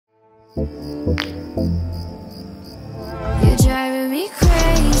You're driving me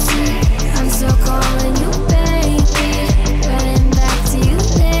crazy. I'm still calling you baby. Running back to you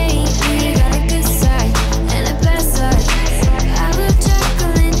lately. Got a good side and a bad side. I love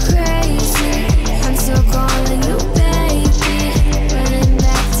Jekyll and crazy. I'm still calling you baby. Running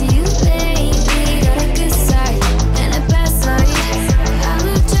back to you lately. Got a good side and a bad side. I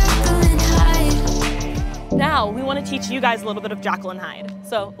love Jekyll and Hyde. Now we want to teach you guys a little bit of Jekyll and Hyde.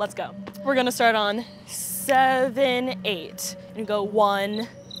 So let's go. We're gonna start on 7, 8, and go 1,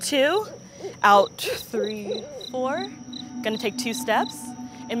 2, out 3, 4. Gonna take 2 steps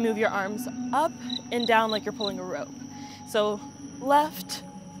and move your arms up and down like you're pulling a rope. So left,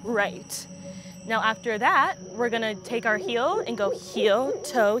 right. Now after that, we're gonna take our heel and go heel,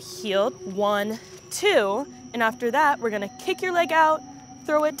 toe, heel, 1, 2. And after that, we're gonna kick your leg out,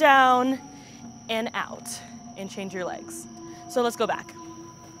 throw it down, and out, and change your legs. So let's go back.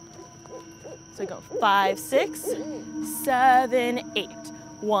 So we go 5, 6, 7, 8.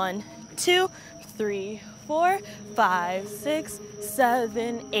 1, 2, 3, 4, 5, 6,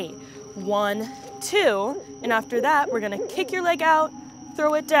 7, 8. 1, 2. And after that, we're gonna kick your leg out,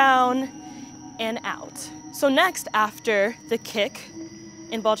 throw it down, and out. So next, after the kick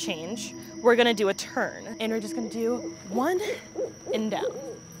and ball change, we're gonna do a turn. And we're just gonna do 1 and down.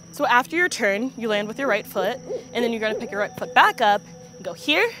 So after your turn, you land with your right foot, and then you're gonna pick your right foot back up, and go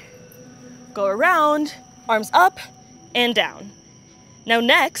here, go around, arms up and down. Now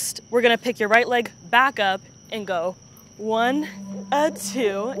next, we're gonna pick your right leg back up and go 1,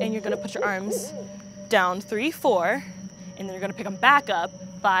 2, and you're gonna put your arms down 3, 4, and then you're gonna pick them back up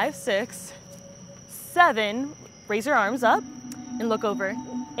 5, 6, 7, raise your arms up and look over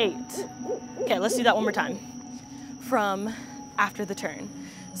 8. Okay, let's do that one more time from after the turn.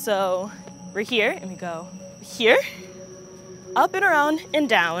 So we're here and we go here, up and around and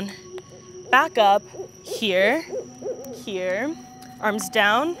down, back up, here, here, arms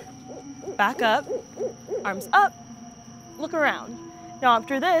down, back up, arms up, look around. Now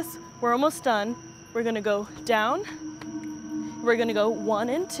after this, we're almost done. We're gonna go down, we're gonna go 1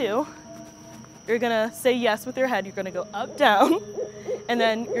 and 2. You're gonna say yes with your head, you're gonna go up, down, and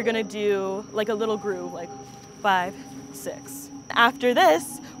then you're gonna do like a little groove, like 5, 6. After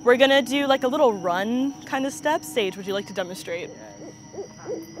this, we're gonna do like a little run kind of step. Sage, would you like to demonstrate?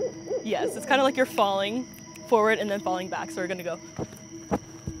 Yes, it's kind of like you're falling forward and then falling back. So we're gonna go,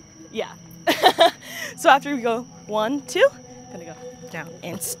 yeah. So after we go 1, 2, gonna go down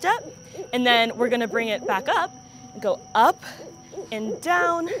and step. And then we're gonna bring it back up and go up and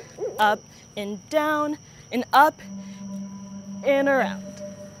down, up and down, and up and around.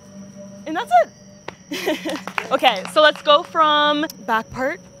 And that's it. Okay, so let's go from back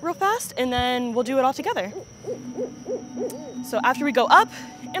part real fast and then we'll do it all together. So after we go up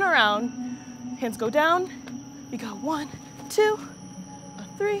and around, hands go down, we go 1, 2,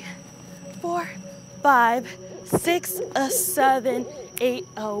 3, 4, 5, 6, 7, 8,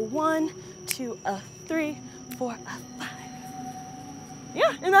 1, 2, 3, 4, 5.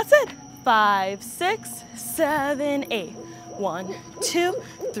 Yeah, and that's it. 5, 6, 7, 8. 1, 2,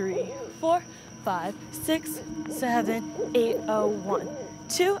 3, 4, 5, 6, 7, 8, 1,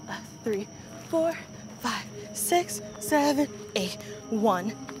 2, 3, 4, 5, 6, 7, 8,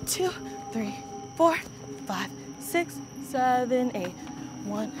 1, 2, 3, 4, 5, 6, 7, 8,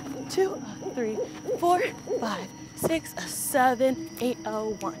 1, 2, 3, 4, 5, 6, 7, 8,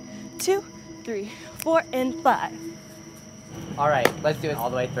 1, 2, 3, 4, and 5. All right, let's do it all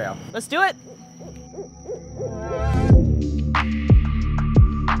the way through. Let's do it.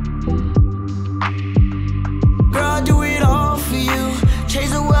 Girl, I'll do it all for you.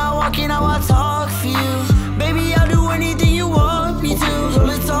 Chase the way I walk in, how I talk for you. Baby, I'll do anything you want me to. Girl,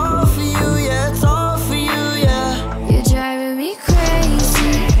 it's all for you, yeah, it's all for you, yeah. You're driving me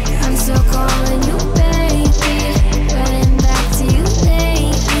crazy. I'm still calling you baby. Running back to you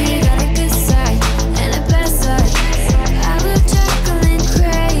lately. Got a good side and a bad side. I love Jekyll and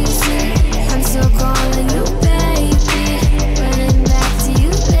crazy. I'm still calling you baby. Running back to you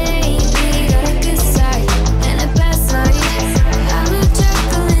lately. Got a good side and a bad side. I love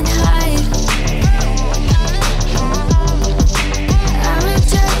Jekyll and Hyde. I love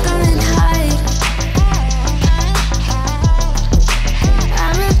Jekyll and Hyde. I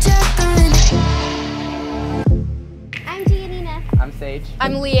love Jekyll and I'm Giannina. I'm Sage.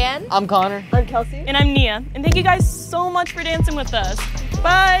 I'm Leanne. I'm Connor. I'm Kelsey. And I'm Nia. And thank you guys so much for dancing with us.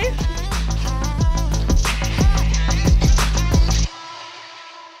 Bye.